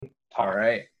All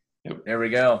right. Yep. There we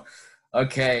go.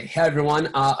 Okay. Hey, everyone.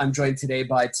 I'm joined today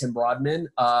by Tim Rodman,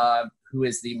 who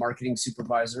is the marketing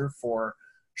supervisor for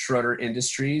Schroeder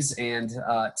Industries. And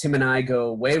Tim and I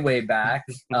go way, way back.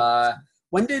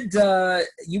 When did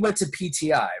you went to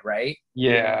PTI, right?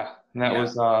 Yeah, and that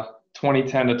was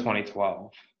 2010 to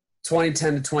 2012.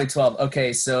 2010 to 2012.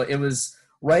 Okay. So it was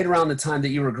right around the time that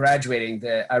you were graduating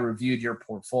that I reviewed your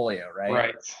portfolio, right?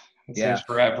 Right. It Yeah. seems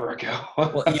forever ago.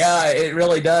 Well, yeah, it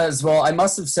really does. Well, I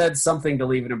must have said something to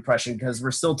leave an impression because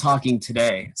we're still talking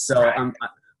today. So Right.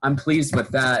 I'm pleased with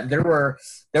that. There were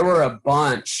a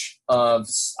bunch of,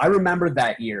 I remember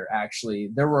that year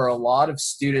actually. There were a lot of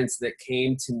students that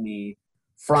came to me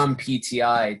from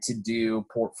PTI to do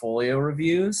portfolio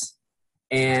reviews,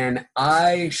 and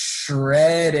I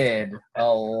shredded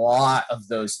a lot of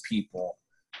those people.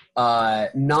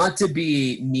 Not to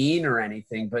be mean or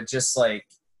anything, but just like,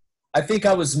 I think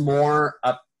I was more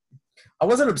up. I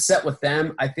wasn't upset with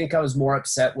them. I think I was more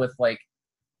upset with like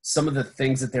some of the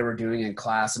things that they were doing in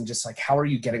class. I'm just like, how are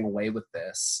you getting away with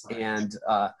this? Right. And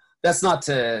that's not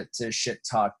to shit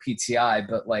talk PTI,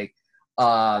 but like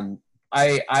I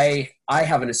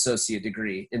have an associate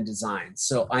degree in design,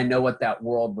 so I know what that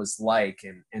world was like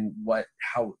and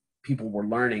how people were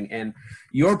learning. And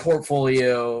your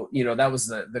portfolio, that was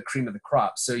the cream of the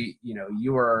crop. So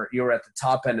you were at the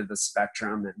top end of the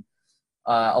spectrum, and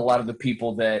a lot of the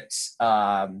people that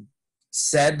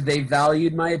said they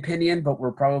valued my opinion but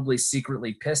were probably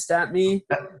secretly pissed at me,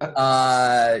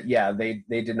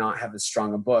 they did not have as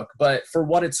strong a book. But for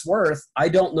what it's worth, I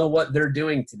don't know what they're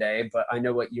doing today, but I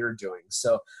know what you're doing.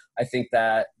 So I think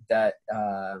that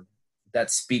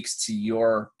speaks to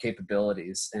your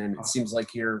capabilities, and it seems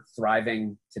like you're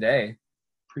thriving today.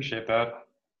 Appreciate that.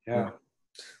 Yeah.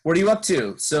 What are you up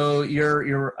to? So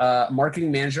you're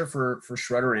marketing manager for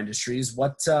Schroeder Industries.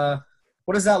 What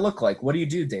does that look like? What do you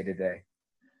do day to day?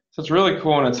 So it's really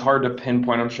cool, and it's hard to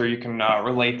pinpoint. I'm sure you can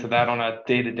relate to that on a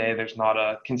day to day. There's not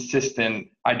a consistent,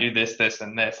 I do this, this,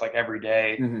 and this like every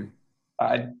day.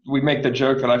 Mm-hmm. We make the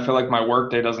joke that I feel like my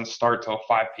workday doesn't start till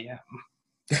 5 p.m.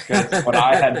 because what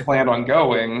I had planned on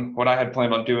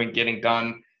doing, getting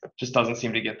done, just doesn't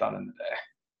seem to get done in the day.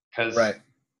 Because Right.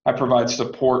 I provide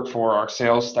support for our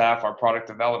sales staff, our product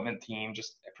development team,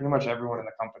 just pretty much everyone in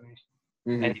the company.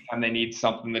 Mm-hmm. Anytime they need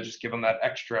something to just give them that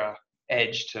extra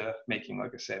edge to making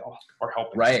like a sale or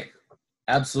helping. Right.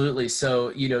 Absolutely.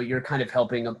 So, you're kind of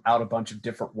helping out a bunch of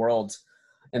different worlds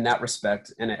in that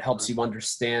respect, and it helps you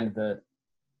understand the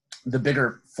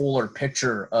bigger, fuller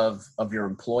picture of your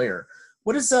employer.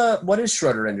 What is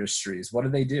Schroeder Industries? What do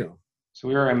they do? So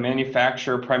we are a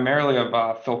manufacturer primarily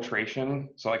of filtration.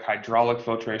 So like hydraulic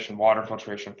filtration, water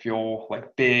filtration, fuel,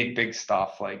 like big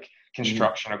stuff like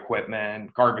construction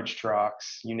equipment, garbage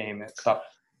trucks, you name it, stuff.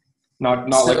 Not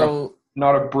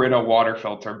a Brita water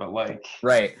filter, but like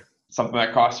right. something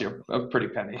that costs you a pretty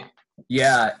penny.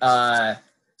 Yeah.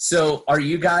 So are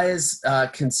you guys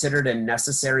considered a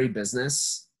necessary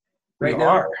business right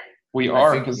now? We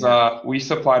are because we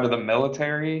supply to the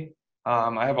military.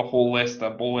 I have a whole list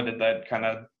of bulleted that kind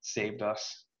of saved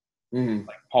us, like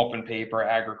pulp and paper,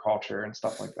 agriculture, and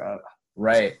stuff like that.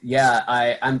 Right. Yeah.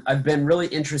 I've been really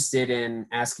interested in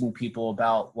asking people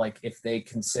about like if they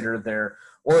consider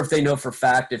or if they know for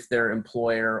fact if their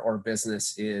employer or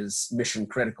business is mission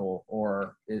critical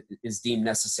or is deemed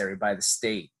necessary by the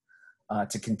state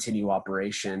to continue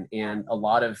operation. And a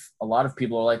lot of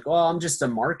people are like, well, I'm just a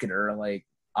marketer. Like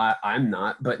I'm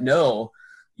not, but no,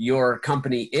 your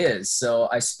company is. So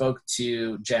I spoke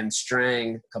to Jen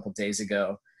Strang a couple days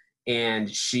ago, and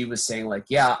she was saying like,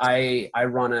 yeah, I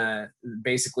run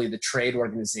basically the trade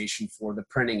organization for the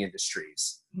printing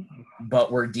industries,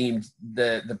 but we're deemed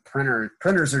the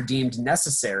printers are deemed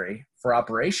necessary for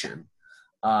operation.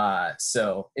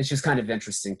 So it's just kind of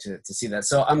interesting to see that.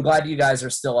 So I'm glad you guys are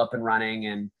still up and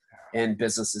running and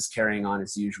business is carrying on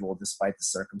as usual despite the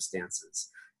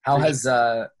circumstances. How has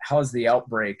the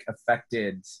outbreak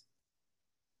affected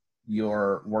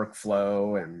your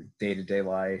workflow and day-to-day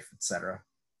life, et cetera?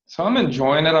 So I'm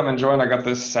enjoying it. I got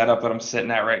this setup that I'm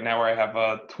sitting at right now where I have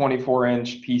a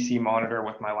 24-inch PC monitor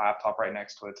with my laptop right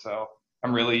next to it. So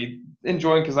I'm really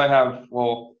enjoying because I have,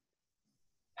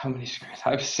 how many screens? I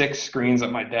have 6 screens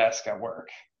at my desk at work.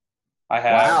 I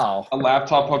have a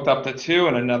laptop hooked up to 2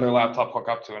 and another laptop hooked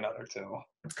up to another 2.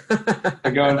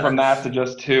 Going from that to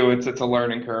just 2, it's a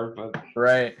learning curve. But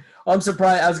right. Well, I'm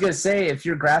surprised. I was going to say, if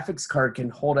your graphics card can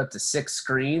hold up to 6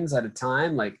 screens at a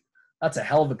time, like that's a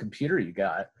hell of a computer you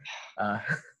got. Yeah,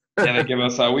 they give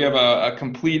us, we have a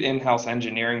complete in-house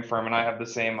engineering firm, and I have the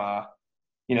same,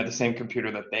 the same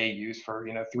computer that they use for,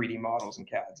 3D models and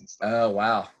CADs and stuff. Oh,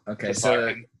 wow. Okay. So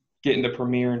I can get into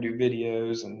Premiere and do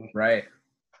videos. And Right.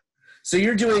 So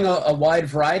you're doing a wide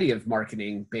variety of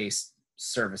marketing-based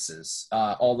services,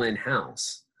 all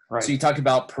in-house. right. So you talked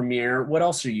about Premiere. What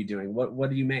else are you doing? What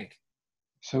do you make?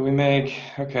 So we make,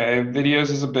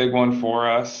 videos is a big one for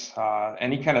us.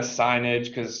 Any kind of signage,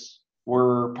 because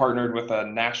we're partnered with a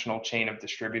national chain of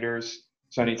distributors.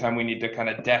 So anytime we need to kind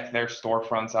of deck their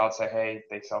storefronts out, say, hey,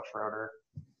 they sell Schroeder,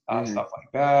 stuff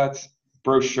like that.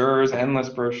 Brochures, endless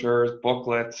brochures,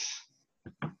 booklets.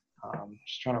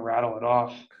 Just trying to rattle it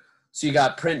off. So you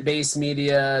got print-based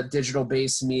media,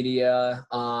 digital-based media.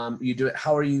 You do it.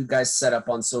 How are you guys set up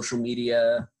on social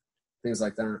media, things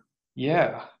like that?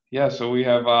 Yeah. So we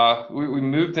have we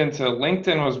moved into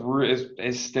LinkedIn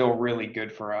is still really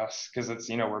good for us because it's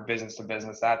we're business to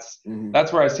business.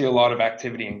 That's where I see a lot of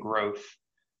activity and growth.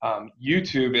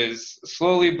 YouTube is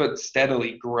slowly but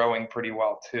steadily growing pretty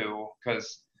well too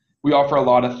because we offer a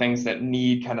lot of things that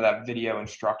need kind of that video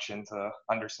instruction to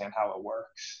understand how it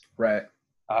works. Right.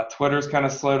 Twitter's kind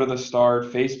of slow to the start.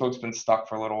 Facebook's been stuck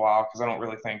for a little while because I don't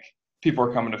really think people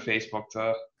are coming to Facebook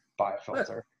to buy a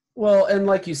filter. Well, and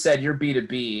like you said, you're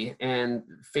B2B, and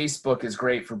Facebook is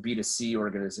great for B2C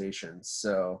organizations.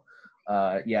 So,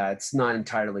 it's not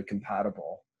entirely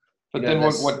compatible. But then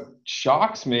what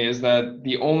shocks me is that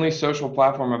the only social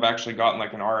platform I've actually gotten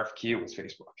like an RFQ was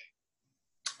Facebook.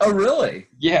 Oh, really?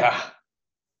 Yeah.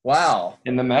 Wow.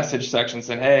 In the message section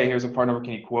saying, hey, here's a part number.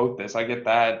 Can you quote this? I get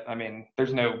that. I mean,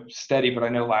 there's no steady, but I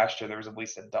know last year there was at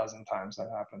least a dozen times that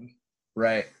happened.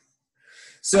 Right.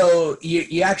 So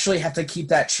you actually have to keep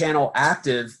that channel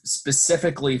active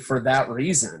specifically for that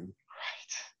reason.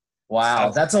 Right.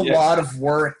 Wow. That's a lot of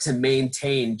work to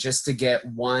maintain just to get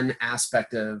one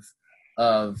aspect of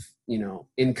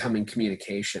incoming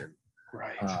communication.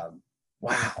 Right.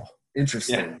 Wow.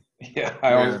 Interesting. Yeah.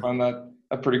 I always find that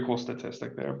a pretty cool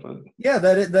statistic there, but yeah,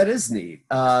 that is neat.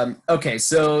 Okay.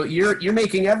 So you're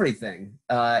making everything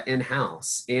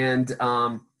in-house, and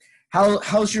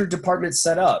how's your department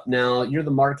set up? Now, you're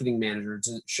the marketing manager.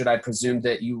 Should I presume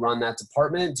that you run that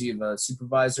department? Do you have a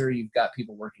supervisor? You've got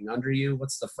people working under you?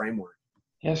 What's the framework?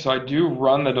 Yeah, so I do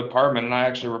run the department, and I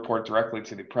actually report directly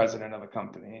to the president of the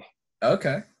company.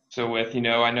 Okay. So with,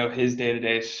 I know his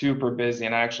day-to-day is super busy,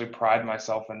 and I actually pride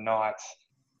myself in not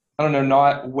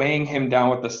weighing him down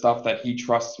with the stuff that he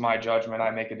trusts my judgment.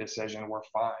 I make a decision, we're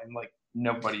fine. Like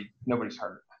nobody's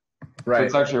hurt. Right. So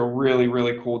it's actually a really,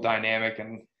 really cool dynamic,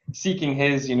 and seeking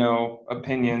his,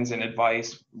 opinions and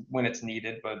advice when it's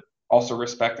needed, but also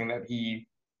respecting that he,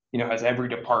 has every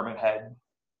department head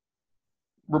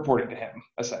reporting to him,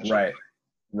 essentially.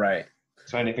 Right.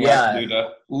 So anything I can do to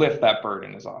lift that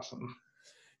burden is awesome.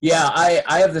 Yeah,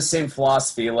 I have the same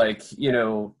philosophy. Like,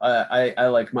 I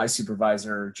like my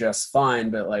supervisor just fine,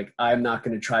 but like, I'm not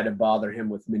going to try to bother him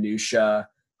with minutia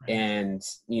and,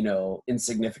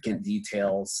 insignificant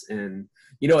details. And,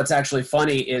 what's actually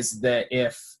funny is that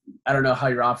I don't know how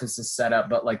your office is set up,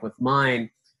 but like with mine,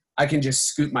 I can just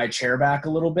scoot my chair back a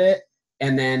little bit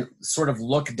and then sort of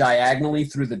look diagonally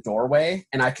through the doorway,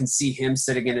 and I can see him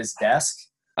sitting in his desk.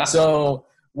 So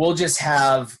we'll just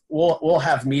have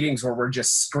meetings where we're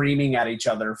just screaming at each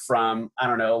other from, I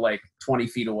don't know, like 20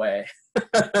 feet away.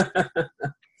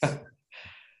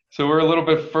 So we're a little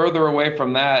bit further away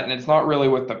from that, and it's not really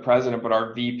with the president, but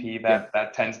our VP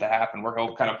that tends to happen, where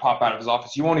he'll kind of pop out of his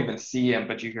office. You won't even see him,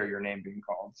 but you hear your name being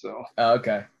called. So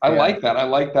okay. I like that. I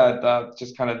like that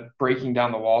just kind of breaking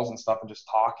down the walls and stuff and just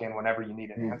talking whenever you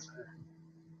need an answer.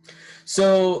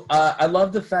 So I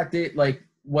love the fact that, like,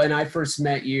 when I first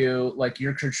met you, like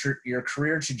your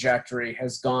career trajectory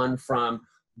has gone from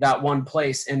that one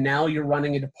place, and now you're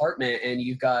running a department and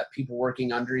you've got people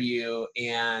working under you,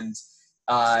 and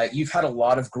you've had a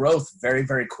lot of growth very,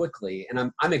 very quickly,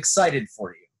 and I'm excited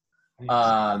for you.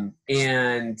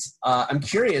 And I'm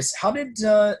curious, how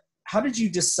did you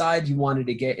decide you wanted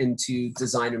to get into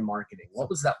design and marketing? What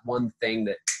was that one thing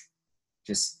that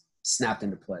just snapped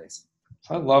into place?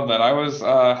 I love that.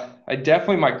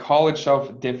 My college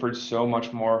self differed so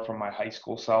much more from my high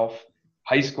school self.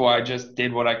 High school, I just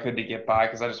did what I could to get by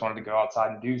because I just wanted to go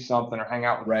outside and do something or hang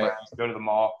out with friends, go to the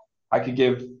mall. I could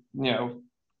give,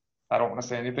 I don't want to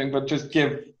say anything, but just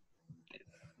give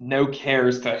no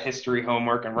cares to history,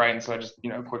 homework, and writing. So I just,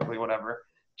 quickly, whatever,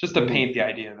 just to paint the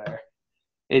idea there.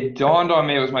 It dawned on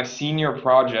me, it was my senior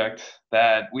project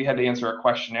that we had to answer a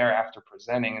questionnaire after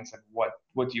presenting and said, what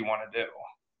do you want to do?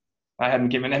 I hadn't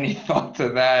given any thought to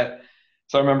that.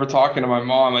 So I remember talking to my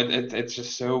mom. It's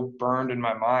just so burned in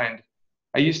my mind.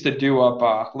 I used to do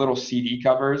up little CD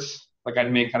covers. Like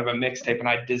I'd make kind of a mixtape and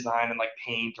I'd design in like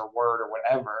Paint or Word or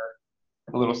whatever,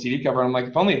 a little CD cover. And I'm like,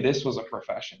 if only this was a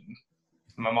profession.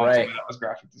 And my mom told me that was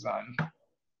graphic design.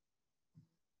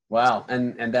 Wow.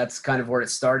 And that's kind of where it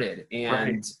started.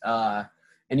 Right.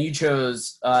 And you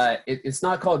chose, it's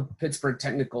not called Pittsburgh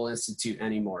Technical Institute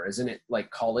anymore, isn't it? Like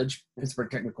college,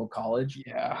 Pittsburgh Technical College.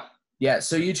 Yeah. Yeah.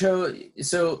 So you chose,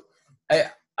 so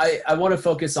I want to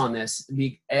focus on this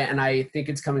and I think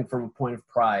it's coming from a point of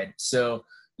pride. So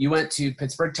you went to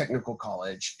Pittsburgh Technical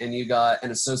College and you got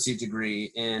an associate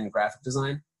degree in graphic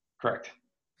design. Correct.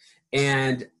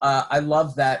 And I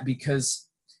love that because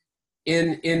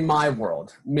in my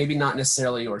world, maybe not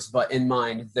necessarily yours, but in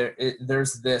mine,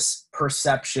 there's this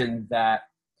perception that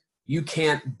you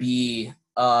can't be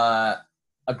a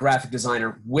graphic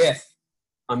designer with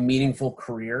a meaningful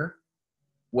career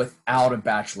without a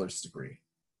bachelor's degree.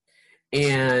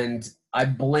 And I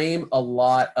blame a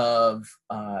lot of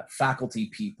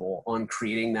faculty people on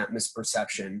creating that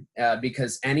misperception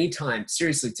because anytime,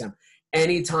 seriously, Tim,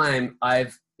 anytime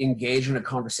I've engaged in a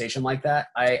conversation like that,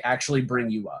 I actually bring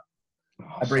you up.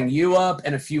 Awesome. I bring you up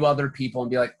and a few other people and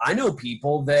be like, I know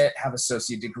people that have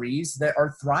associate degrees that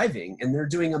are thriving and they're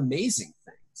doing amazing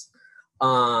things.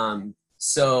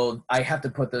 So I have to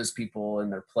put those people in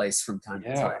their place from time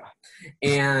to time.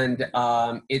 And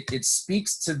it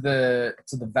speaks to the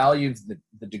value of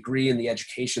the degree and the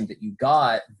education that you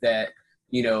got, that,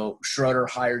 you know, Schroeder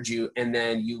hired you and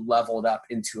then you leveled up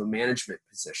into a management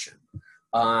position.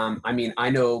 I mean, I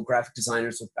know graphic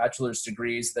designers with bachelor's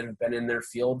degrees that have been in their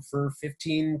field for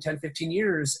 10, 15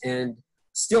 years and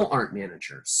still aren't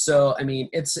managers. So, I mean,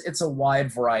 it's a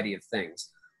wide variety of things.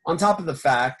 On top of the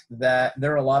fact that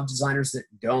there are a lot of designers that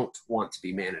don't want to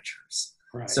be managers.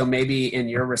 Right. So maybe in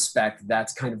your respect,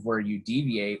 that's kind of where you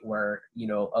deviate, where, you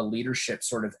know, a leadership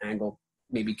sort of angle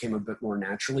maybe came a bit more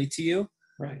naturally to you.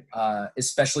 Right.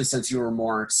 Especially since you were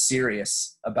more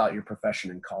serious about your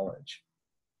profession in college.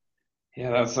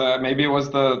 Yeah, that's maybe it was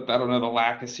the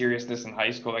lack of seriousness in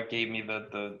high school that gave me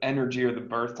the energy or the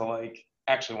birth to like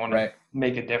actually want to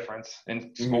make a difference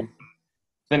in school. Mm-hmm.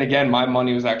 Then again, my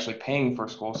money was actually paying for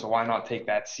school, so why not take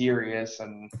that serious?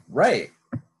 And right.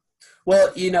 Well,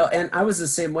 you know, and I was the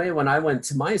same way when I went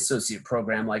to my associate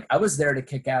program. Like, I was there to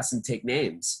kick ass and take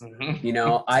names. Mm-hmm. You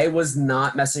know, I was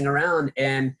not messing around,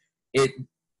 and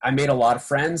I made a lot of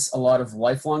friends, a lot of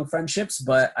lifelong friendships,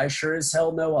 but I sure as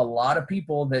hell know a lot of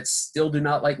people that still do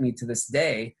not like me to this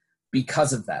day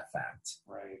because of that fact.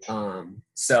 Right.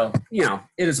 So, you know,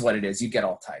 it is what it is. You get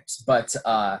all types. But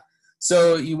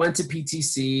so you went to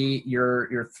PTC,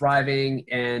 you're thriving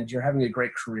and you're having a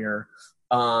great career.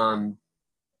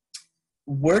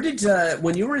 Where did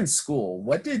when you were in school,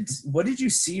 what did you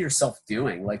see yourself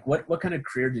doing? Like what kind of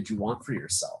career did you want for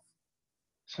yourself?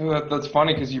 So that's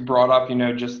funny because you brought up, you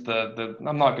know, just the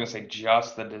I'm not going to say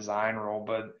just the design role,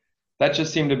 but that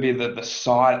just seemed to be the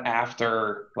sought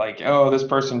after, like, oh, this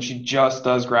person, she just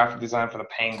does graphic design for the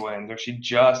Penguins, or she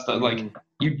just does, like,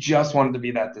 you just wanted to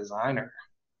be that designer.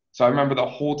 So I remember the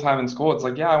whole time in school, it's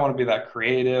like, yeah, I want to be that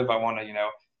creative. I want to, you know,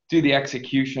 do the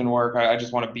execution work. I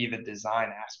just want to be the design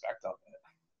aspect of it.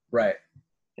 Right.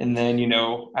 And then, you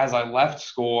know, as I left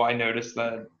school, I noticed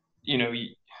that, you know, I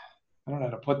don't know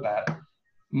how to put that.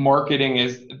 Marketing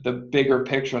is the bigger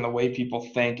picture and the way people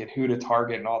think and who to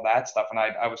target and all that stuff. And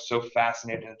I was so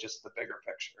fascinated in just the bigger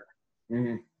picture.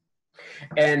 Mm-hmm.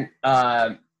 And,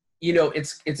 you know,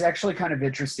 it's actually kind of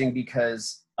interesting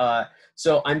because,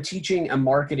 so I'm teaching a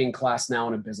marketing class now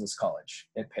in a business college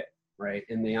at Pitt, right?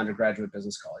 In the undergraduate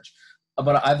business college.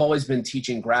 But I've always been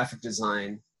teaching graphic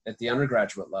design at the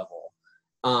undergraduate level.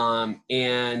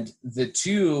 And the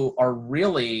two are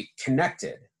really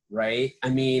connected, right? I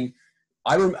mean,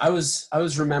 I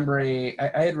was remembering,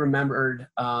 I had remembered,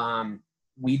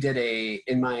 we did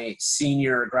in my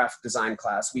senior graphic design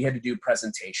class, we had to do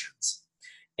presentations,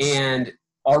 and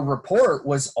our report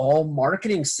was all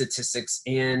marketing statistics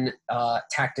and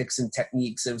tactics and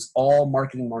techniques. It was all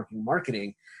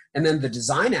marketing. And then the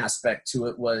design aspect to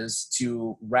it was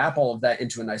to wrap all of that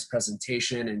into a nice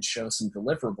presentation and show some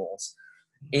deliverables.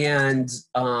 And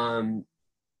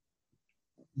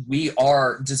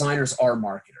designers are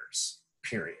marketers.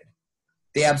 Period.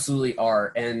 They absolutely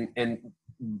are, and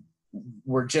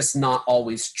we're just not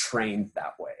always trained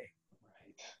that way.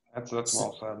 Right. That's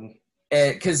well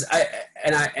said. Because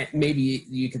I maybe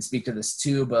you could speak to this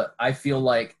too, but I feel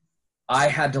like I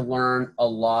had to learn a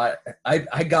lot.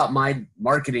 I got my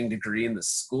marketing degree in the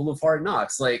School of Hard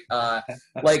Knocks. Like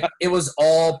it was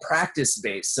all practice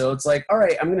based. So it's like, all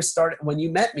right, I'm going to start. When you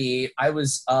met me, I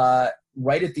was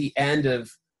right at the end of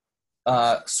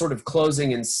sort of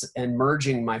closing and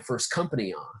merging my first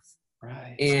company off.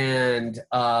 Right. And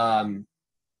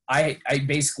I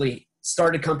basically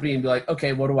started a company and be like,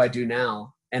 okay, what do I do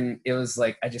now? And it was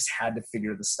like, I just had to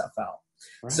figure this stuff out.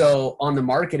 Right. So on the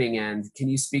marketing end, can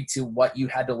you speak to what you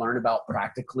had to learn about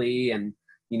practically, and,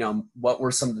 you know, what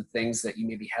were some of the things that you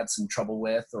maybe had some trouble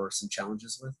with or some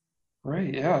challenges with?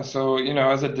 Right. Yeah. So,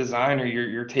 as a designer,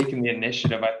 you're taking the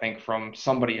initiative, I think, from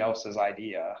somebody else's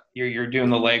idea. You're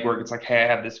doing the legwork. It's like, hey, I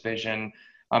have this vision.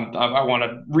 I want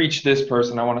to reach this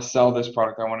person. I want to sell this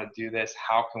product. I want to do this.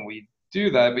 How can we do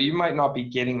that? But you might not be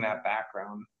getting that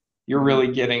background. You're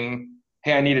really getting,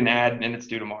 hey, I need an ad and it's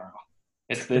due tomorrow.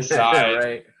 It's this size.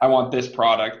 Right. I want this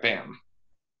product. Bam.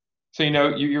 So,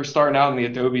 you're starting out in the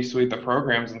Adobe suite, the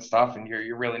programs and stuff, and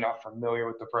you're really not familiar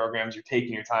with the programs. You're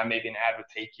taking your time. Maybe an ad would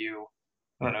take you,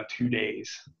 I don't know, 2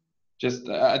 days. Just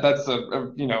that's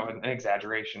an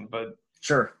exaggeration, but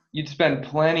Sure. you'd spend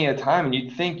plenty of time, and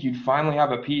you'd think you'd finally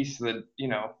have a piece that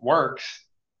works,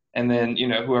 and then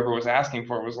whoever was asking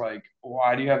for it was like,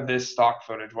 why do you have this stock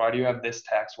footage? Why do you have this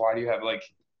text? Why do you have like?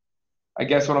 I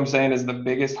guess what I'm saying is the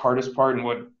biggest, hardest part, and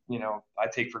what I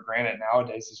take for granted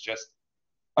nowadays is just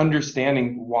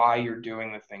understanding why you're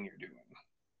doing the thing you're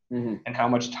doing, and how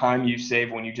much time you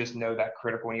save when you just know that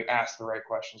critical, when you ask the right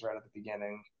questions right at the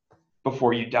beginning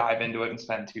before you dive into it and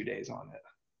spend 2 days on it.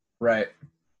 Right.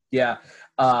 Yeah.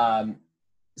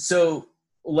 So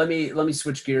let me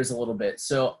switch gears a little bit.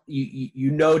 So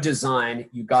design,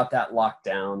 you got that locked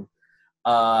down.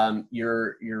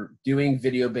 You're doing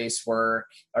video-based work.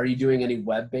 Are you doing any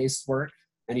web-based work?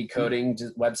 Any coding,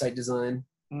 website design?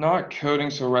 Not coding.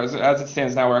 So as it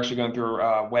stands now, we're actually going through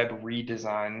web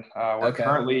redesign. We're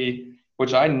currently,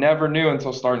 which I never knew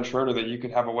until starting Schroeder, that you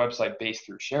could have a website based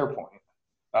through SharePoint,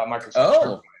 Microsoft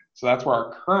SharePoint. So that's where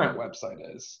our current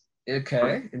website is.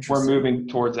 Okay, we're moving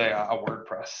towards a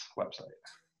WordPress website.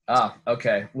 Ah,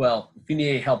 okay. Well, if you need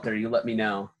any help there, you let me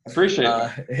know. Appreciate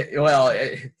it. Well,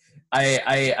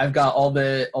 I've got all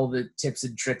the tips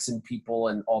and tricks and people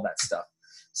and all that stuff.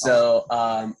 So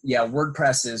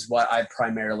WordPress is what I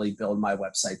primarily build my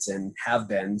websites in, have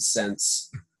been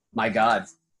since, my God,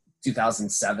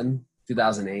 2007,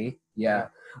 2008. Yeah.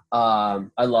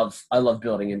 I love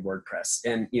building in WordPress.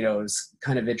 And, it was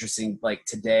kind of interesting. Like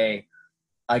today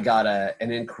I got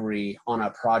an inquiry on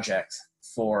a project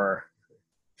for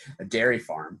a dairy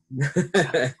farm.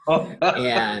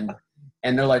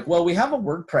 And they're like, well, we have a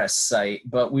WordPress site,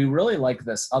 but we really like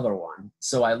this other one.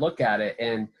 So I look at it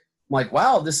and I'm like,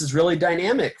 wow, this is really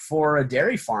dynamic for a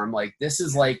dairy farm. Like, this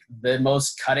is like the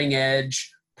most cutting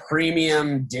edge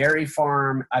premium dairy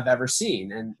farm I've ever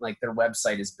seen. And like their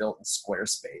website is built in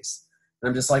Squarespace. And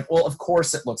I'm just like, well, of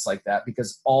course it looks like that,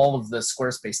 because all of the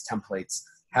Squarespace templates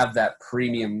have that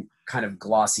premium kind of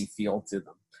glossy feel to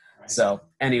them. Right. So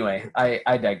anyway,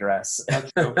 I digress. That's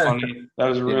so funny. That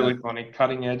was really funny.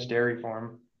 Cutting edge dairy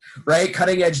farm. Right,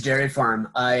 cutting edge dairy farm.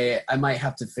 I might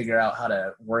have to figure out how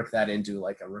to work that into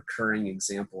like a recurring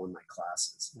example in my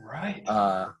classes. Right.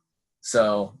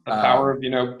 So the power of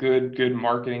good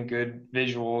marketing, good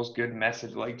visuals, good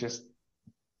message, like just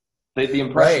the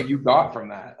impression you got from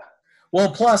that. Well,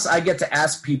 plus I get to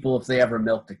ask people if they ever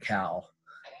milked a cow.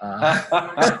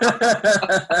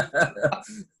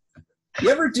 You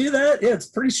ever do that? Yeah, it's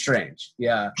pretty strange.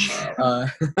 Yeah.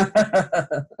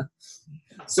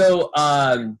 So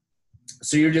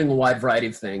you're doing a wide variety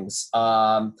of things.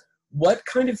 What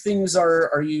kind of things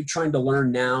are you trying to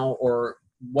learn now, or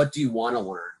what do you want to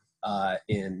learn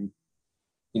in,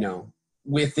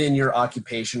 within your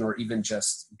occupation, or even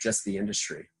just the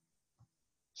industry?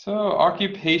 So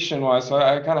occupation-wise, so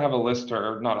I kind of have a list,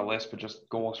 or not a list, but just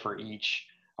goals for each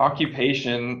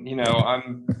occupation.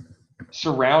 I'm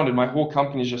surrounded. My whole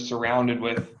company is just surrounded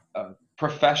with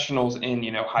professionals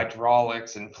in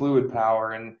hydraulics and fluid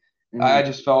power, and I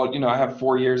just felt I have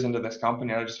 4 years into this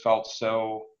company, and I just felt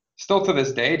so, still to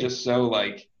this day, just so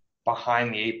like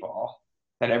behind the eight ball,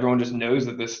 that everyone just knows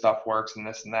that this stuff works and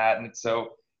this and that, and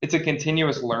it's a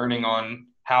continuous learning on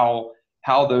how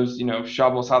those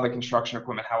shovels, how the construction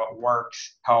equipment, how it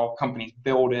works, how companies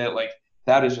build it. Like,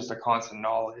 that is just a constant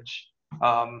knowledge.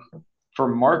 For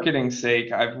marketing's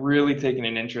sake, I've really taken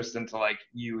an interest into like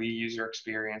UE, user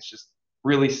experience, just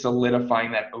really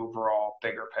solidifying that overall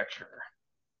bigger picture.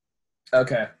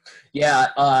 Okay.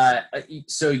 Yeah.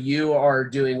 So you are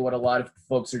doing what a lot of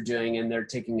folks are doing, and they're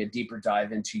taking a deeper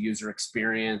dive into user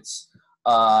experience,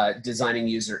 designing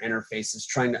user interfaces,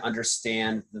 trying to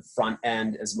understand the front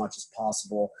end as much as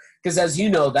possible. Because as you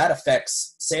know, that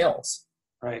affects sales.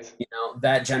 Right.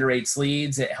 That generates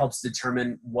leads. It helps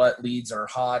determine what leads are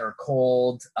hot or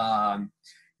cold.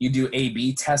 You do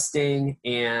A/B testing,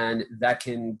 and that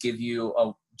can give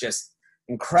you just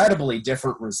incredibly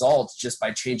different results just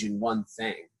by changing one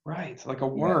thing. Right. Like a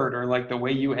word, or like the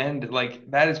way you end, like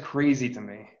that is crazy to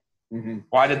me. Mm-hmm.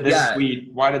 Why did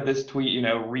this tweet,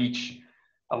 reach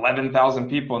 11,000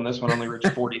 people and this one only reached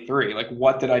 43. Like,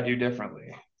 what did I do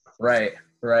differently? Right,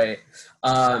 right.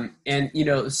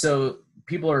 And, so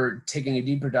people are taking a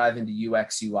deeper dive into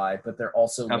UX UI, but they're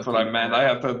also That's what looking I meant. at, I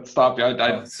have to stop you.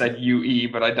 I oh, said UE,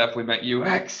 but I definitely meant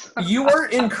UX. you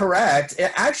weren't incorrect.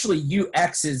 Actually,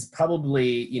 UX is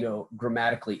probably,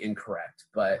 grammatically incorrect,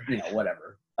 but,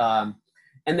 whatever.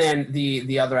 And then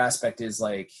the other aspect is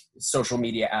like social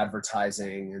media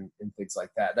advertising and things like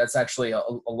that. That's actually a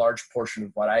large portion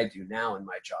of what I do now in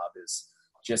my job is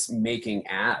just making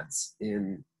ads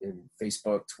in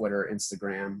Facebook, Twitter,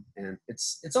 Instagram. And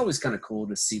it's always kind of cool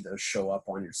to see those show up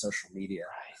on your social media.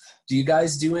 Right. Do you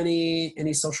guys do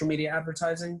any social media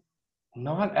advertising?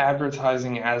 Not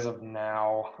advertising as of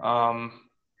now.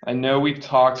 I know we've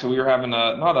talked, so we were having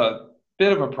not a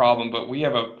bit of a problem, but we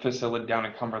have a facility down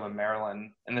in Cumberland,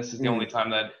 Maryland, and this is the only time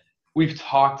that we've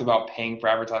talked about paying for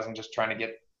advertising, just trying to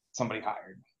get somebody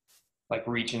hired, like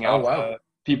reaching out to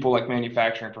people like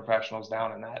manufacturing professionals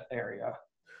down in that area.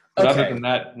 But other than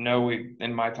that, no,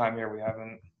 in my time here, we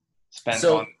haven't spent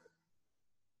on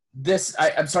this.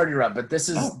 I'm sorry to interrupt, but this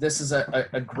is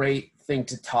a great thing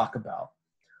to talk about.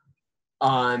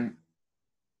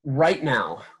 Right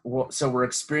now, so we're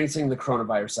experiencing the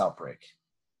coronavirus outbreak.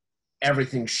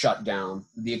 Everything's shut down.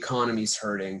 The economy's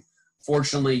hurting.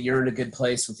 Fortunately, you're in a good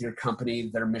place with your company.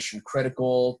 They're mission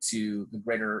critical to the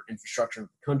greater infrastructure of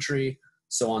the country,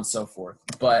 so on and so forth.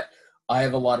 But I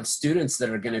have a lot of students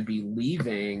that are going to be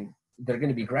leaving. They're going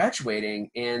to be graduating,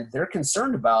 and they're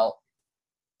concerned about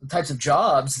the types of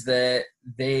jobs that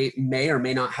they may or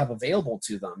may not have available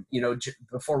to them.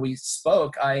 Before we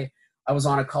spoke, I was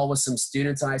on a call with some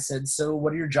students, and I said, so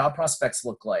what do your job prospects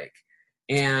look like?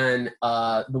 And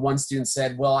the one student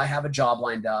said, well, I have a job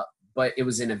lined up, but it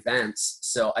was in events,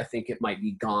 so I think it might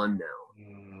be gone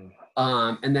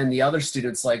now. And then the other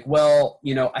student's like, well,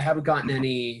 I haven't gotten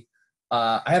any,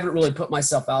 I haven't really put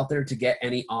myself out there to get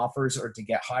any offers or to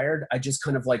get hired. I just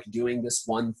kind of like doing this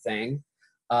one thing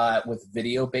with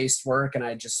video-based work, and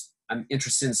I'm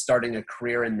interested in starting a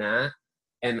career in that.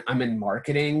 And I'm in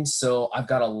marketing, so I've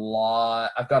got a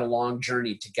long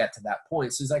journey to get to that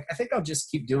point. So he's like, I think I'll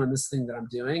just keep doing this thing that I'm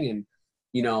doing and,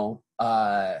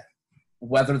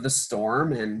 weather the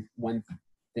storm. And when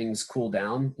things cool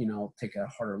down, take a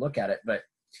harder look at it. But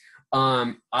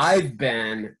I've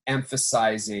been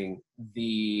emphasizing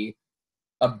the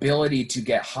ability to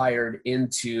get hired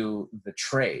into the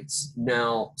trades.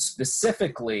 Now,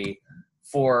 specifically,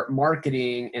 for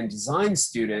marketing and design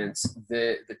students,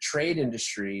 the trade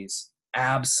industries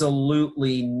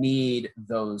absolutely need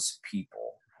those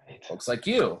people, folks like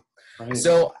you. Right.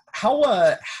 So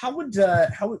what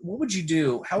would you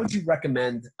do? How would you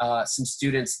recommend some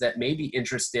students that may be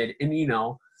interested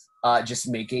in, just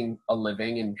making a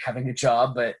living and having a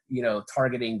job, but,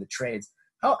 targeting the trades?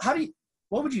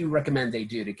 What would you recommend they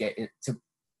do to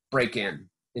break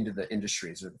into the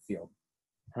industries or the field?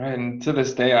 Right, and to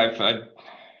this day, I'm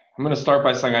going to start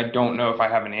by saying I don't know if I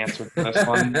have an answer to this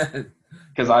one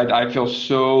because I feel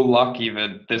so lucky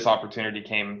that this opportunity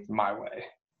came my way.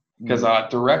 Because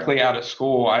directly out of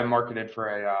school, I marketed for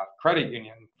a credit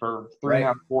union for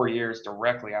 3.5, 4 years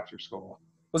directly after school.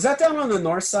 Was that down on the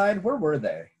north side? Where were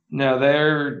they? No,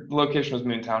 their location was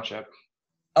Moon Township.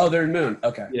 Oh, they're in Moon.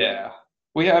 Okay. Yeah.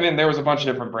 There was a bunch of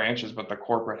different branches, but the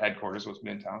corporate headquarters was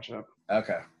Moon Township.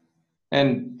 Okay.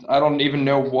 And I don't even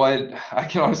know I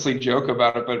can honestly joke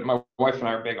about it, but my wife and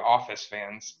I are big Office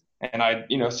fans. And I,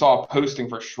 saw a posting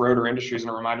for Schroeder Industries, and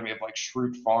it reminded me of like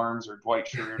Schrute Farms or Dwight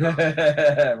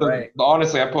Schrute. Right. So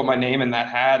honestly, I put my name in that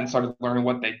hat and started learning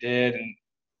what they did. And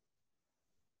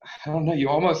I don't know, you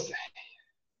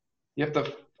have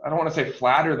to, I don't want to say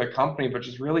flatter the company, but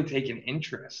just really take an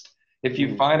interest. If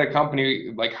you find a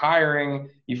company like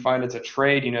hiring, you find it's a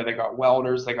trade, they got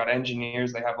welders, they got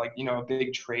engineers, they have a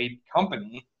big trade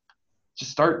company.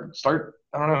 Just start,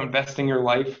 I don't know, investing your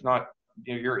life, not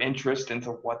your interest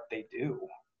into what they do.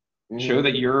 Show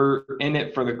that you're in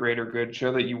it for the greater good.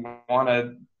 Show that you want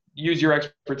to use your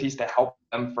expertise to help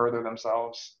them further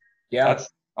themselves. Yeah. That's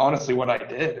honestly what I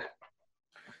did.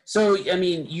 So,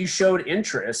 you showed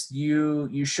interest.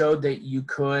 You showed that you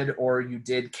could or you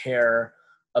did care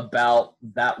about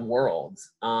that world,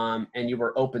 and you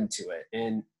were open to it.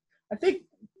 And I think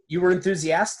you were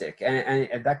enthusiastic,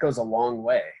 and that goes a long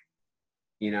way.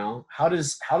 How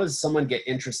does someone get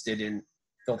interested in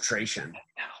filtration?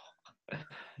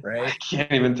 Right? I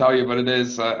can't even tell you, but it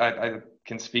is. I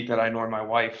can speak that I nor my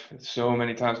wife so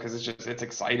many times because it's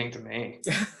exciting to me.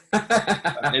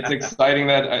 It's exciting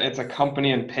that it's a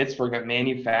company in Pittsburgh that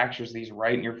manufactures these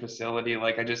right in your facility.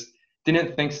 Like, I just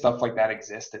didn't think stuff like that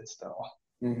existed still.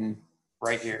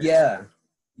 Right here. Yeah.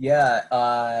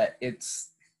 It's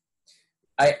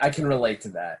I can relate to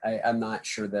that. I'm not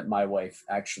sure that my wife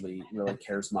actually really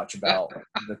cares much about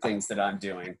the things that I'm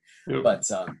doing, Yep. but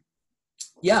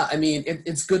yeah, I mean,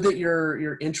 it's good that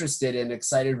you're interested and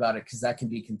excited about it, because that can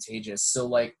be contagious. So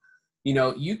like, you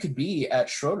know, you could be at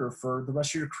Schroeder for the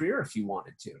rest of your career if you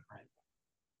wanted to. Right.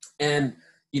 And,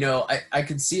 you know, I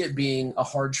could see it being a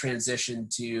hard transition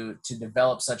to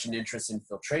develop such an interest in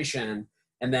filtration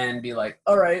and then be like,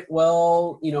 all right,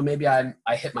 well, you know, maybe I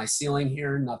hit my ceiling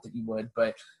here. Not that you would,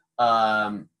 but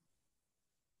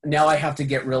now I have to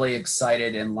get really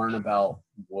excited and learn about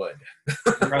wood.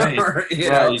 Right. You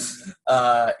know?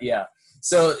 Yeah.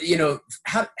 So, you know,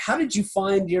 how did you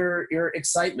find your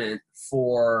excitement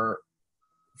for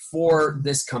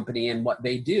this company and what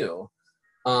they do?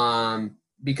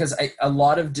 Because a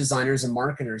lot of designers and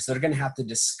marketers, they're going to have to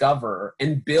discover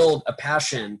and build a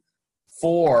passion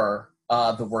for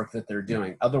the work that they're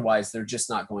doing. Otherwise, they're just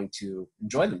not going to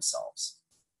enjoy themselves.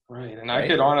 Right. And I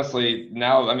could honestly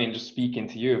now, I mean, just speaking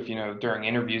to you, if, you know, during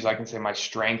interviews, I can say my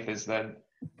strength is that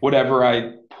whatever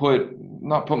I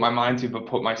not put my mind to, but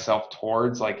put myself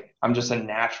towards, like, I'm just a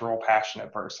natural,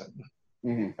 passionate person.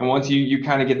 Mm-hmm. And once you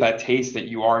kind of get that taste that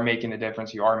you are making a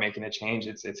difference, you are making a change,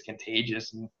 it's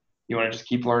contagious, and you want to just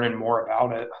keep learning more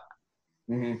about it.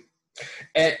 Mm-hmm.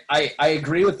 And I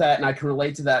agree with that, and I can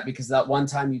relate to that, because that one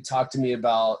time you talked to me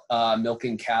about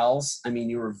milking cows, I mean,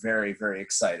 you were very, very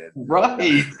excited.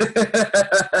 Right.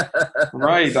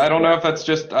 Right. I don't know if that's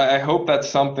just, I hope that's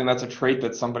something, that's a trait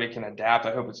that somebody can adapt.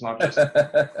 I hope it's not just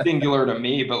singular to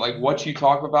me, but like what you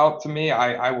talk about to me,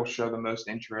 I will show the most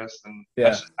interest, and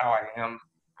that's just how I am.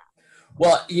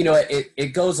 Well, you know,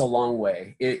 it goes a long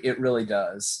way. It really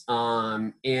does.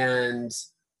 And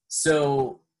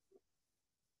so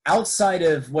outside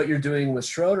of what you're doing with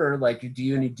Schroeder, like, are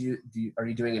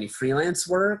you doing any freelance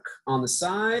work on the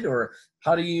side, or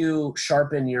how do you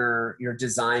sharpen your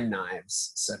design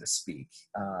knives, so to speak,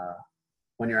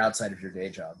 when you're outside of your day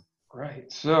job?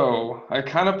 Right. So I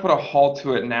kind of put a halt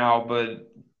to it now,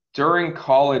 but during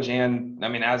college, and I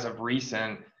mean, as of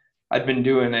recent, I've been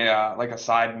doing a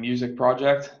side music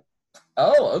project.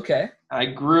 Oh, okay.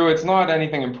 It's not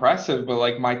anything impressive, but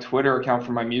like my Twitter account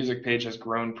for my music page has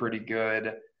grown pretty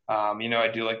good. You know, I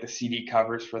do like the CD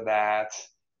covers for that.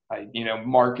 I, you know,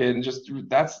 market, and just,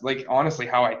 that's like honestly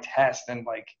how I test and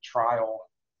like trial.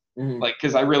 Mm-hmm. Like,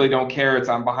 cause I really don't care.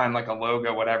 I'm behind like a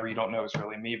logo, whatever, you don't know it's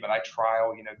really me, but I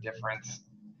trial, you know,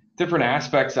 different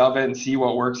aspects of it and see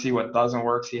what works, see what doesn't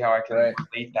work, see how I can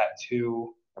relate that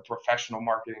to a professional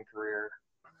marketing career.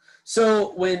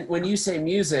 So when you say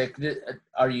music,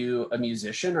 are you a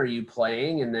musician? Are you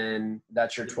playing, and then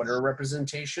that's your Twitter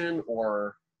representation,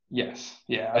 or? Yes.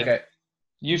 Yeah. Okay. I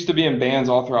used to be in bands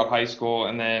all throughout high school,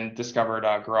 and then discovered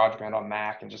GarageBand on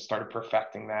Mac and just started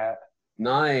perfecting that.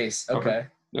 Nice. Okay.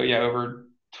 Over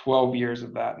 12 years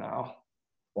of that now.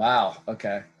 Wow.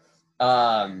 Okay.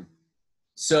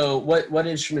 So what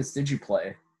instruments did you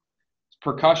play?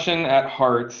 Percussion at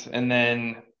heart, and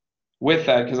then with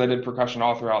that, because I did percussion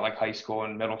all throughout like high school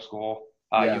and middle school,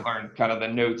 you learn kind of the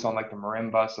notes on like the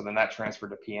marimba, so then that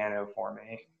transferred to piano for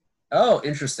me. Oh,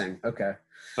 interesting. Okay.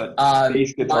 But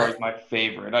bass guitar is my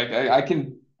favorite. I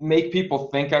can make people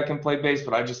think I can play bass,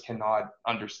 but I just cannot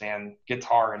understand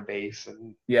guitar and bass.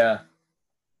 And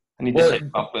I need to hit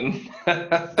something.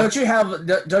 Don't you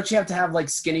have to have like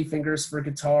skinny fingers for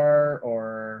guitar,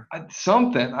 or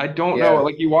something? I don't know.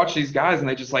 Like, you watch these guys and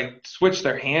they just like switch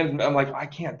their hands. I'm like, I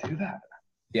can't do that.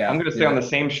 Yeah, I'm gonna stay on the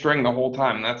same string the whole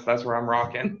time. That's where I'm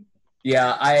rocking.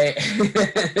 Yeah,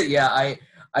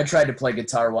 I tried to play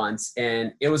guitar once,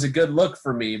 and it was a good look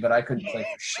for me, but I couldn't play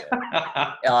for shit.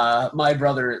 My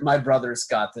brother's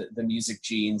got the music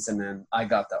genes, and then I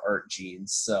got the art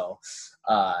genes. So,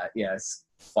 it's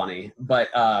funny. But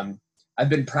I've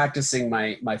been practicing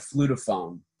my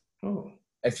flutophone. Oh.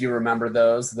 If you remember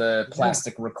those, the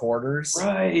plastic recorders.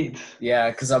 Right.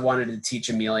 Yeah, because I wanted to teach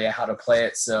Amelia how to play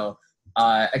it. So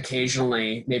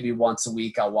occasionally, maybe once a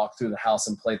week, I'll walk through the house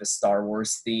and play the Star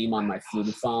Wars theme on my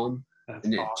flutophone.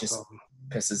 And it just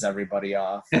pisses everybody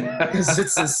off because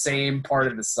it's the same part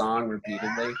of the song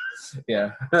repeatedly.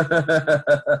 Yeah.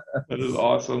 That is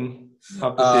awesome.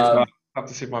 I'll have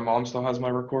to see if my mom still has my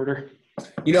recorder.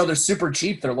 You know, they're super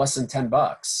cheap. They're less than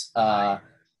 $10.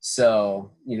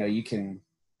 So, you know, you can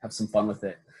have some fun with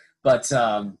it. But,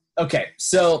 okay.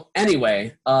 So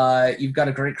anyway, you've got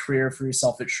a great career for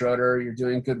yourself at Schroeder. You're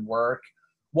doing good work.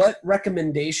 What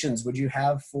recommendations would you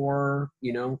have for,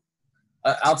 you know,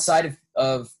 outside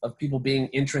of people being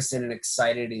interested and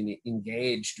excited and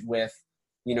engaged with,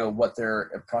 you know, what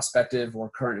their prospective or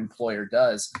current employer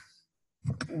does?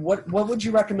 what would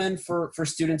you recommend for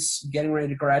students getting ready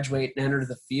to graduate and enter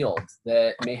the field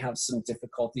that may have some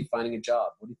difficulty finding a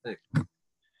job? What do you think?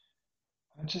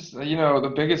 Just,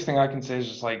 the biggest thing I can say is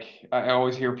just like, I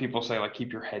always hear people say, like,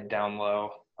 keep your head down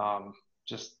low.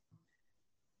 Just,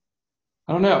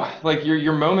 I don't know, like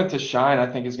your moment to shine, I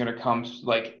think is going to come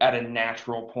like at a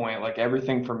natural point. Like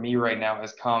everything for me right now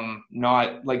has come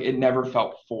not like it never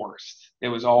felt forced. It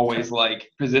was always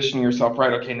like positioning yourself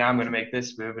right. Okay, now I'm going to make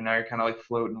this move. And now you're kind of like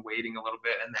floating, waiting a little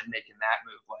bit and then making that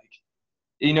move.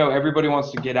 Like, everybody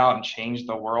wants to get out and change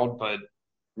the world, but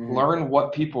learn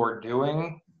what people are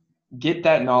doing, get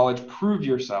that knowledge, prove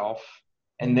yourself,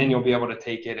 and then you'll be able to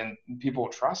take it and people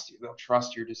will trust you. They'll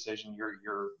trust your decision,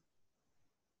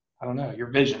 I don't know, your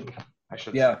vision, I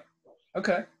should say.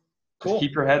 Okay. Cool. Just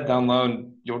keep your head down low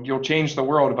and you'll change the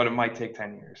world, but it might take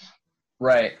 10 years.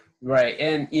 Right.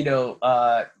 And,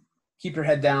 keep your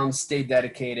head down, stay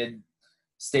dedicated,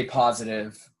 stay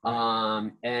positive.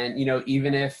 And,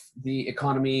 even if the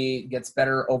economy gets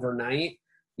better overnight,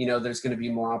 there's going to be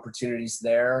more opportunities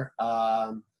there.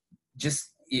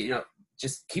 Just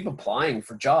keep applying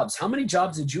for jobs. How many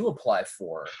jobs did you apply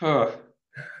for?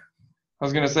 I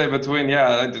was going to say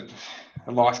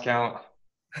I lost count.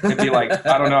 It'd be like,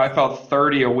 I don't know, I felt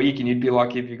 30 a week and you'd be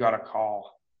lucky if you got a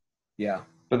call. Yeah.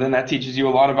 But then that teaches you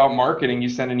a lot about marketing. You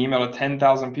send an email to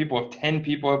 10,000 people. If 10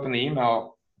 people open the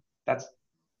email, I'm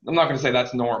not going to say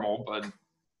that's normal, but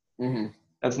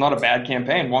that's not a bad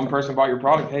campaign. One person bought your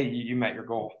product. Hey, you met your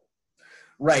goal.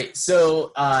 Right.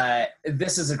 So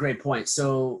this is a great point.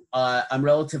 So I'm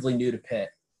relatively new to Pitt,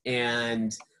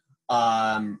 and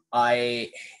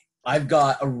I've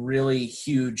got a really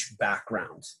huge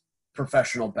background,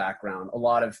 professional background, a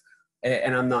lot of,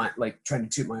 and I'm not like trying to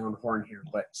toot my own horn here,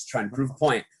 but just trying to prove a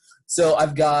point. So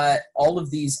I've got all of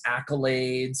these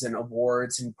accolades and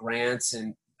awards and grants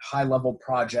and high level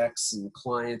projects and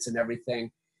clients and everything.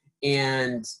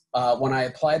 And when I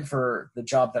applied for the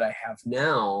job that I have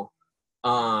now,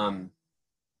 I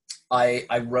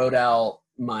wrote out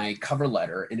my cover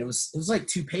letter, and it was like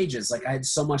 2 pages. Like I had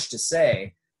so much to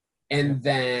say. And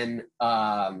then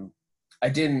I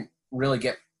didn't really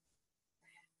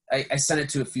I sent it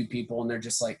to a few people and they're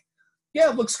just like, yeah,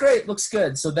 it looks great, looks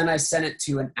good. So then I sent it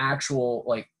to an actual,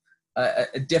 like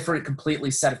a different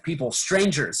completely set of people,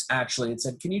 strangers actually, and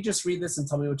said, can you just read this and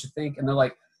tell me what you think? And they're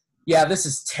like, yeah, this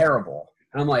is terrible.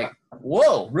 And I'm like,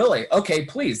 whoa, really? Okay,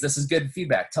 please, this is good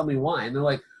feedback. Tell me why. And they're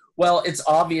like, well, it's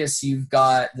obvious you've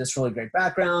got this really great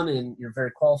background and you're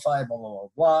very qualified, blah, blah, blah,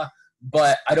 blah,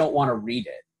 but I don't want to read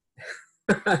it.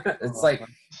 It's like,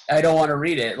 I don't want to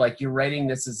read it. Like you're writing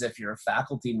this as if you're a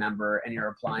faculty member and you're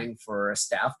applying for a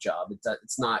staff job.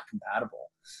 It's not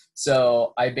compatible.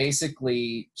 So I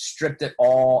basically stripped it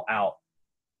all out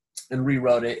and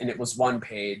rewrote it, and it was 1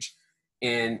 page.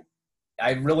 And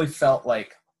I really felt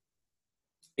like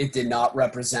it did not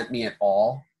represent me at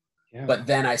all. Yeah. But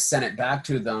then I sent it back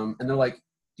to them and they're like,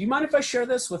 do you mind if I share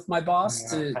this with my boss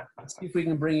to see if we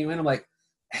can bring you in? I'm like,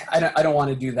 I don't want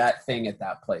to do that thing at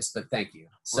that place, but thank you.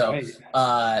 So,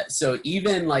 right. So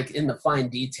even like in the fine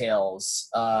details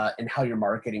and how you're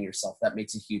marketing yourself, that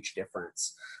makes a huge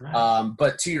difference. Right.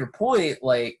 But to your point,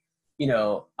 like,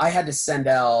 I had to send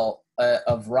out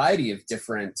a variety of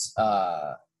different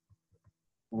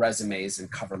resumes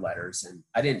and cover letters, and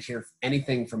I didn't hear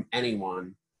anything from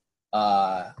anyone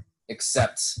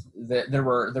except that there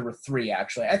were 3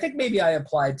 actually. I think maybe I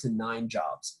applied to 9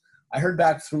 jobs. I heard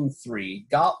back from 3,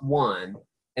 got 1,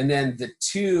 and then the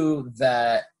 2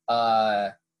 that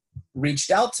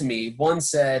reached out to me, one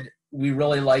said, we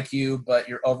really like you, but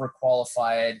you're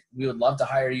overqualified. We would love to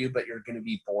hire you, but you're going to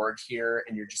be bored here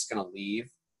and you're just going to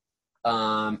leave.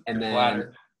 And then,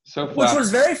 flattered. So flattered. Which was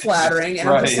very flattering. And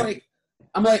right.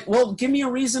 I'm like, well, give me a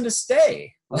reason to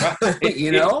stay. Right.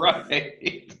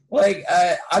 Right. Like,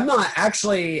 I'm not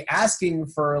actually asking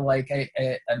for like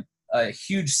a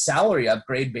huge salary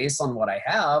upgrade based on what I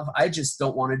have. I just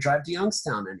don't want to drive to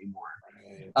Youngstown anymore.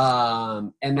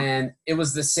 Right. And then it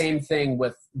was the same thing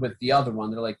with the other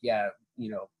one. They're like, yeah,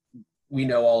 we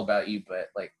know all about you, but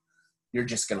like, you're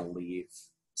just going to leave.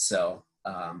 So,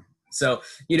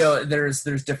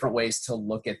 there's different ways to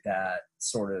look at that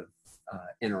sort of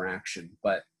interaction,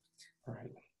 but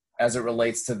right. As it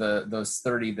relates to those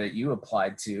 30 that you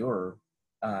applied to, or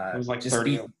it was like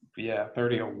 30 a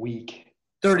week.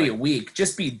 30 a week.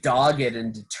 Just be dogged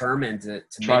and determined to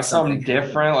try make something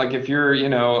different. Like if you're,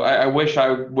 I wish I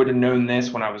would have known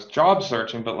this when I was job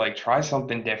searching, but like try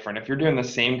something different. If you're doing the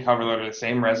same cover letter, the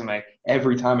same resume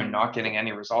every time and not getting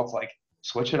any results, like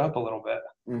switch it up a little bit.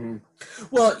 Mm-hmm.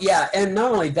 Well, yeah. And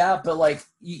not only that, but like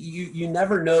you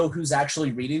never know who's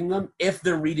actually reading them, if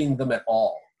they're reading them at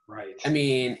all. Right. I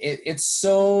mean, it's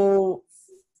so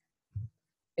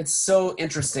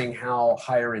interesting how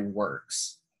hiring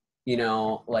works. You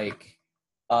know, like,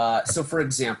 so for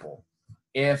example,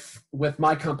 if with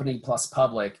my company Plus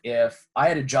Public, if I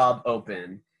had a job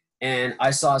open and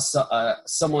I saw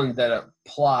someone that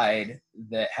applied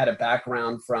that had a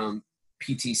background from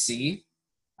PTC,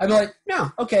 I'd be like,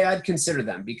 no, okay, I'd consider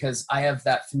them because I have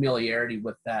that familiarity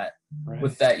with that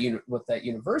with that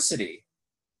university.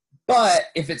 But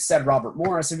if it said Robert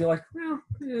Morris, I'd be like, well,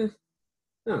 I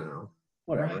don't know,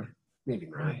 whatever, Right. maybe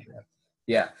not. Right.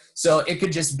 Yeah. So it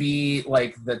could just be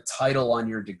like the title on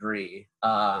your degree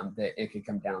that it could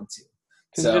come down to.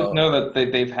 Because So you just know that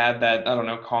they've had that, I don't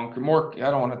know, concrete, more,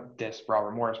 I don't want to diss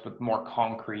Robert Morris, but more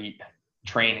concrete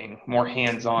training, more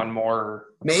hands-on, more.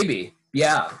 maybe.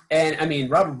 Yeah. And I mean,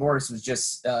 Robert Morris was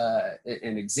just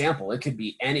an example. It could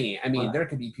be any. I mean, there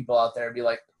could be people out there be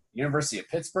like, University of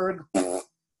Pittsburgh,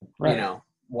 Right. you know,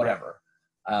 whatever.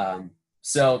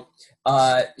 So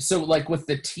like with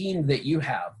the team that you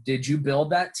have, did you build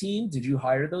that team? Did you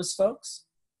hire those folks?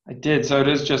 I did. So it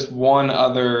is just one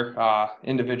other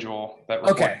individual that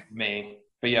reported to me.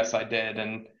 But yes, I did.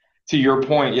 And to your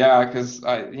point, yeah, because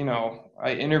I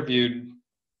interviewed.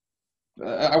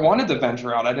 I wanted to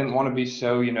venture out. I didn't want to be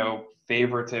so,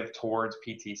 favoritive towards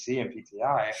PTC and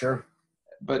PTI. Sure.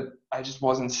 But I just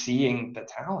wasn't seeing the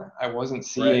talent. I wasn't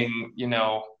seeing,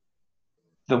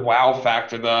 the wow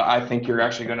factor. I think you're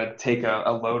actually going to take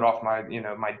a load off my,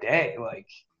 my day. Like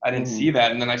I didn't see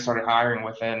that. And then I started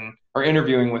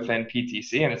interviewing within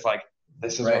PTC, and it's like,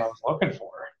 this is what I was looking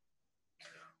for.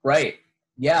 Right.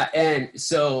 Yeah. And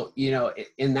so,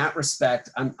 in that respect,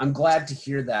 I'm glad to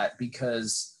hear that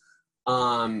because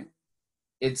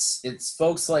it's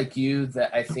folks like you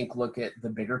that I think look at the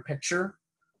bigger picture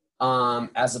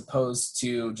as opposed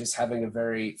to just having a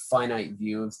very finite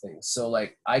view of things. So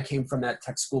like I came from that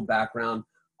tech school background.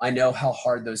 I know how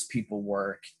hard those people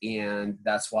work, and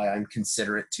that's why I'm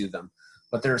considerate to them.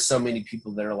 But there are so many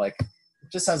people that are like,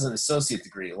 just has an associate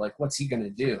degree. Like, what's he going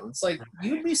to do? It's like,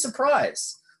 you'd be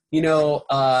surprised.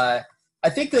 I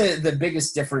think the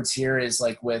biggest difference here is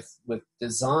like with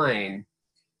design,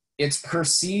 it's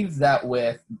perceived that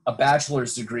with a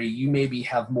bachelor's degree, you maybe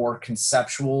have more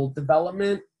conceptual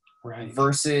development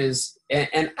versus,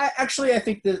 and I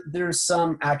think that there's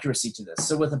some accuracy to this.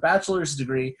 So with a bachelor's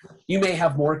degree, you may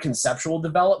have more conceptual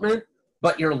development,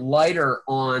 but you're lighter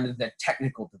on the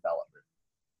technical development,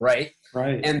 right?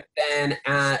 Right. And then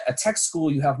at a tech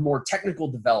school, you have more technical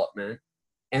development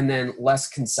and then less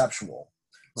conceptual.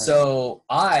 Right. So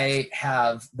I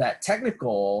have that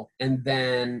technical and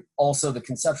then also the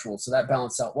conceptual. So that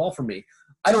balanced out well for me.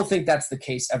 I don't think that's the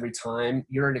case every time.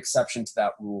 You're an exception to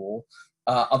that rule.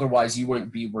 Otherwise, you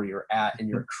wouldn't be where you're at in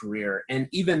your career. And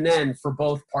even then, for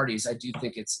both parties, I do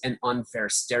think it's an unfair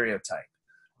stereotype.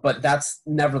 But that's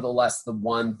nevertheless the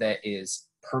one that is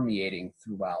permeating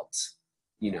throughout,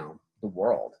 the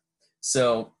world.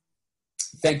 So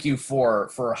thank you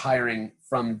for hiring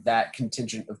from that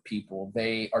contingent of people.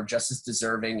 They are just as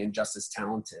deserving and just as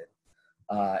talented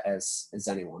as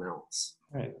anyone else.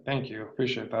 All right. Thank you.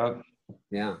 Appreciate that.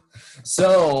 Yeah.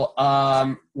 So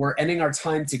we're ending our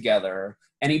time together.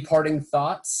 Any parting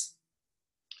thoughts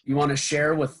you want to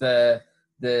share with the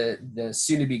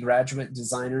soon-to-be graduate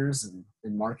designers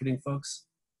and marketing folks?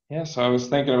 Yeah, so I was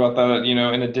thinking about that, in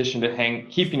addition to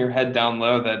keeping your head down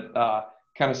low, that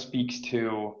kind of speaks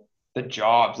to the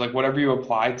jobs. Like whatever you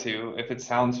apply to, if it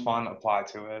sounds fun, apply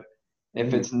to it.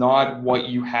 If it's not what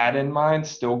you had in mind,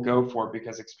 still go for it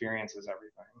because experience is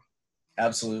everything.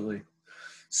 Absolutely.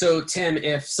 So Tim,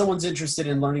 if someone's interested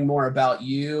in learning more about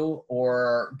you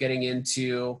or getting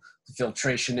into the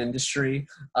filtration industry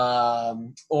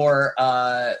or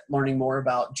learning more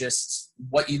about just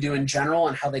what you do in general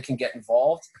and how they can get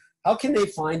involved, how can they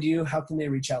find you? How can they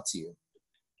reach out to you?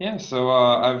 Yeah, so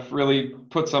I've really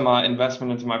put some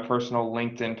investment into my personal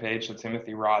LinkedIn page, so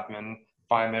Timothy Rodman.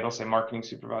 Find me, it'll say Marketing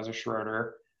Supervisor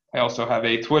Schroeder. I also have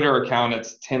a Twitter account,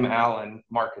 it's Tim Allen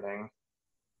Marketing.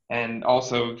 And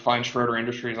also find Schroeder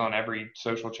Industries on every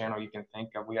social channel you can think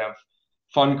of. We have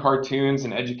fun cartoons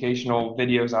and educational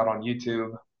videos out on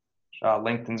YouTube.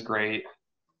 LinkedIn's great.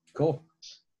 Cool.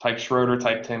 Type Schroeder,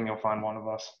 type Tim, you'll find one of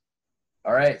us.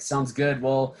 All right, sounds good.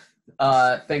 Well,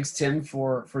 thanks, Tim,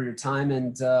 for your time,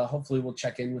 and hopefully we'll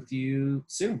check in with you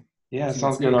soon. Yeah,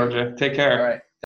 sounds good, RJ. Take care. All right.